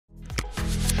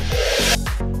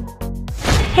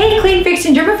Hey clean freaks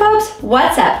and germaphobes,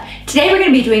 what's up? Today we're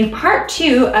going to be doing part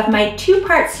 2 of my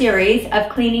 2-part series of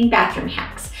cleaning bathroom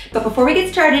hacks. But before we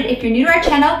get started, if you're new to our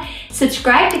channel,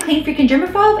 subscribe to Clean Freak and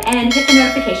Germaphobe and hit the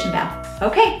notification bell.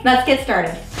 Okay, let's get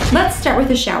started. Let's start with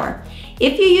the shower.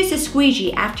 If you use a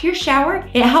squeegee after your shower,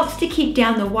 it helps to keep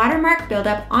down the watermark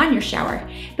buildup on your shower.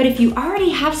 But if you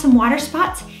already have some water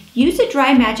spots, use a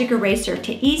dry magic eraser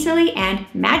to easily and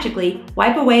magically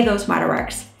wipe away those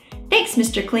watermarks. Thanks,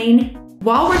 Mr. Clean.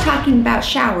 While we're talking about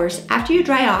showers, after you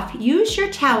dry off, use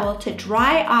your towel to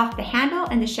dry off the handle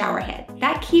and the shower head.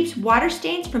 That keeps water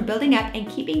stains from building up and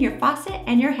keeping your faucet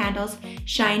and your handles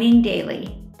shining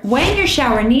daily. When your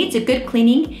shower needs a good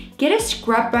cleaning, get a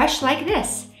scrub brush like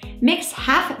this. Mix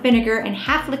half vinegar and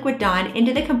half liquid Dawn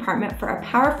into the compartment for a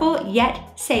powerful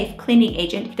yet safe cleaning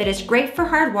agent that is great for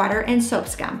hard water and soap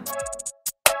scum.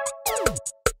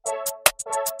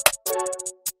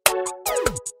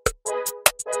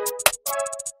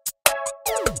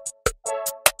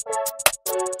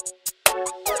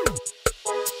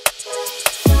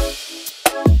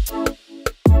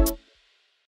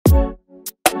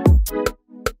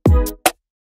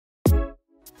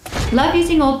 Love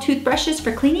using old toothbrushes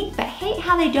for cleaning, but hate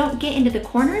how they don't get into the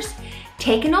corners?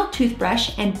 Take an old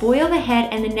toothbrush and boil the head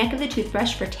and the neck of the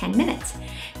toothbrush for 10 minutes.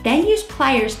 Then use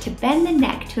pliers to bend the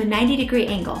neck to a 90-degree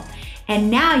angle.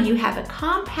 And now you have a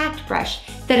compact brush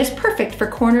that is perfect for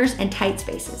corners and tight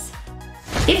spaces.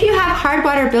 If you have hard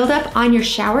water buildup on your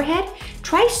shower head,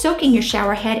 try soaking your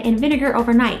shower head in vinegar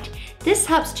overnight. This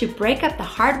helps to break up the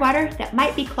hard water that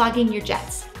might be clogging your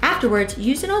jets. Afterwards,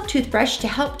 use an old toothbrush to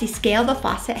help descale the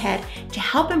faucet head to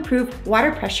help improve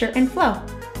water pressure and flow.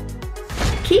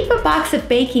 Keep a box of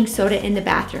baking soda in the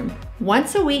bathroom.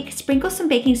 Once a week, sprinkle some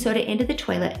baking soda into the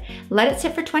toilet, let it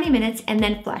sit for 20 minutes, and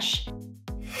then flush.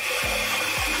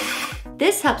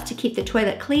 This helps to keep the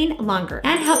toilet clean longer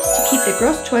and helps to keep the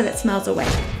gross toilet smells away.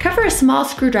 Cover a small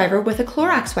screwdriver with a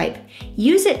Clorox wipe.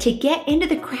 Use it to get into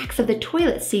the cracks of the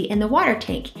toilet seat in the water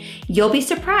tank. You'll be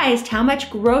surprised how much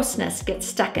grossness gets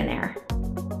stuck in there.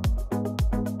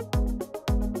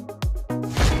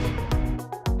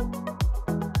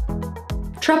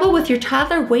 Trouble with your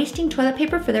toddler wasting toilet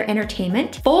paper for their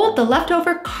entertainment? Fold the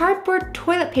leftover cardboard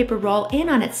toilet paper roll in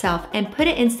on itself and put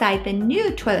it inside the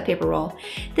new toilet paper roll.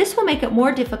 This will make it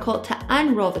more difficult to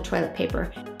unroll the toilet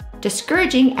paper,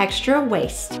 discouraging extra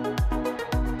waste.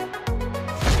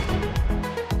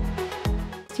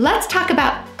 Let's talk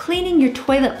about cleaning your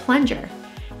toilet plunger.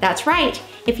 That's right,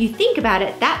 if you think about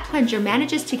it, that plunger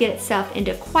manages to get itself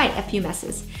into quite a few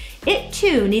messes. It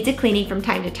too needs a cleaning from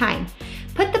time to time.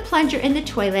 Put the plunger in the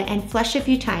toilet and flush a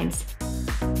few times.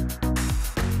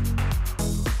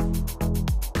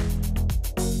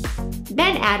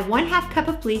 Then add 1/2 cup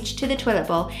of bleach to the toilet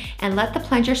bowl and let the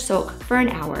plunger soak for an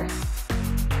hour.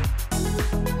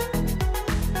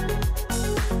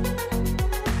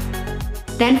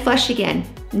 Then flush again.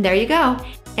 And there you go.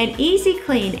 An easy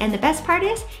clean, and the best part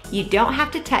is you don't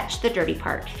have to touch the dirty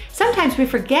part. Sometimes we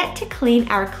forget to clean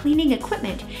our cleaning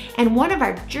equipment, and one of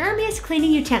our germiest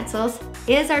cleaning utensils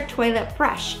is our toilet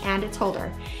brush and its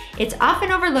holder. It's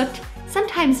often overlooked,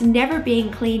 sometimes never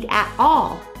being cleaned at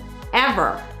all,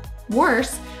 ever.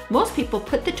 Worse, most people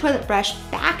put the toilet brush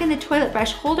back in the toilet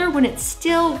brush holder when it's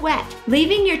still wet,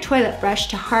 leaving your toilet brush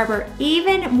to harbor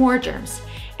even more germs.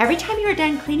 Every time you are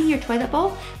done cleaning your toilet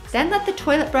bowl, then let the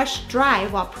toilet brush dry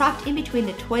while propped in between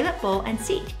the toilet bowl and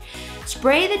seat.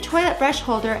 Spray the toilet brush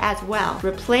holder as well.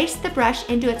 Replace the brush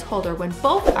into its holder when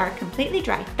both are completely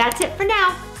dry. That's it for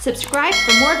now. Subscribe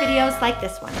for more videos like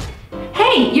this one.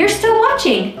 Hey, you're still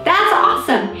watching. That's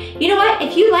awesome. You know what?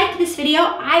 If you liked this video,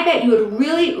 I bet you would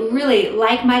really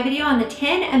like my video on the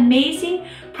 10 amazing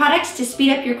products to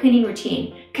speed up your cleaning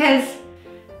routine. Because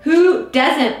who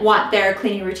doesn't want their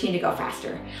cleaning routine to go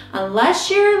faster? Unless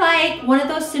you're like one of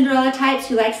those Cinderella types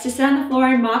who likes to sit on the floor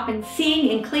and mop and sing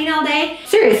and clean all day.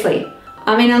 Seriously.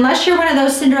 I mean, unless you're one of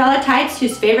those Cinderella types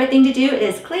whose favorite thing to do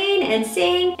is clean and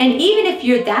sing. And even if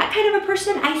you're that kind of a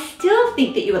person, I still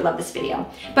think that you would love this video.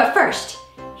 But first,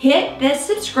 hit this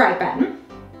subscribe button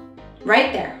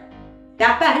right there.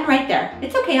 That button right there.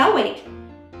 It's okay, I'll wait.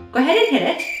 Go ahead and hit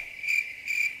it.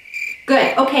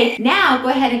 Good, okay, now go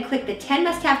ahead and click the 10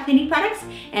 must-have cleaning products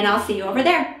and I'll see you over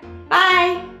there.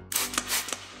 Bye.